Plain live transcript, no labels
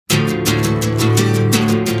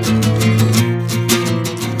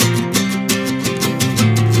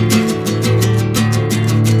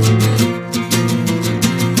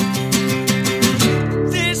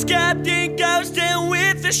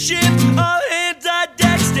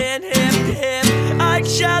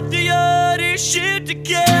have the urge shoot to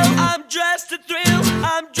kill. I'm dressed to thrill,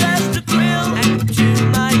 I'm dressed to thrill. And to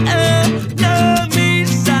my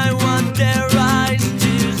enemies, I want their eyes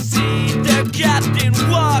to see their captain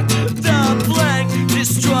walk the plank,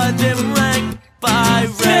 destroy them rank by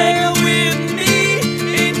rank. Sail with me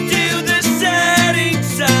into the setting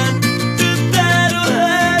sun. The battle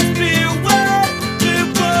has been won, the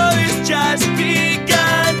war is just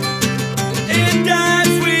begun. And as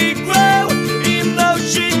we grow,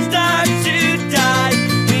 emotions start to die.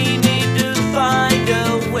 We need to find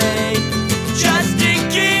a way just to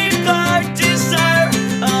keep our desire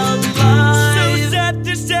alive. So set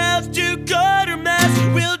the sails to quartermass.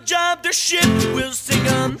 We'll jump the ship, we'll sing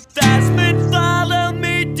 'em fast, but follow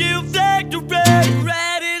me to victory.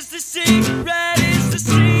 Red is the sea, red is the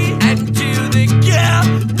sea. And to the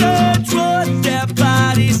captain's roar, their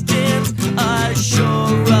bodies dance ashore.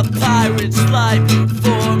 A pirate's life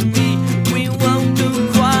for me, we won't go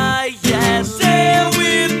quiet. Sail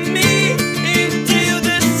with me into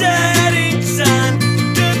the setting sun.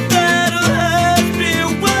 The battle has been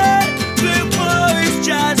won, the war has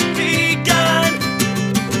just begun.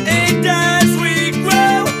 And as we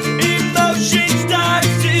grow, emotions start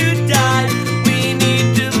to die. We need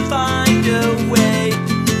to find a way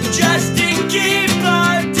just to keep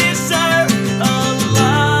our desire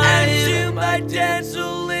alive. And to my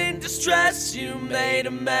damsel in distress, you made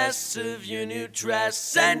a mess of your new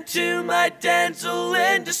dress. And to my damsel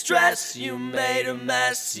in distress, you made a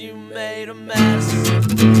mess, you made a mess.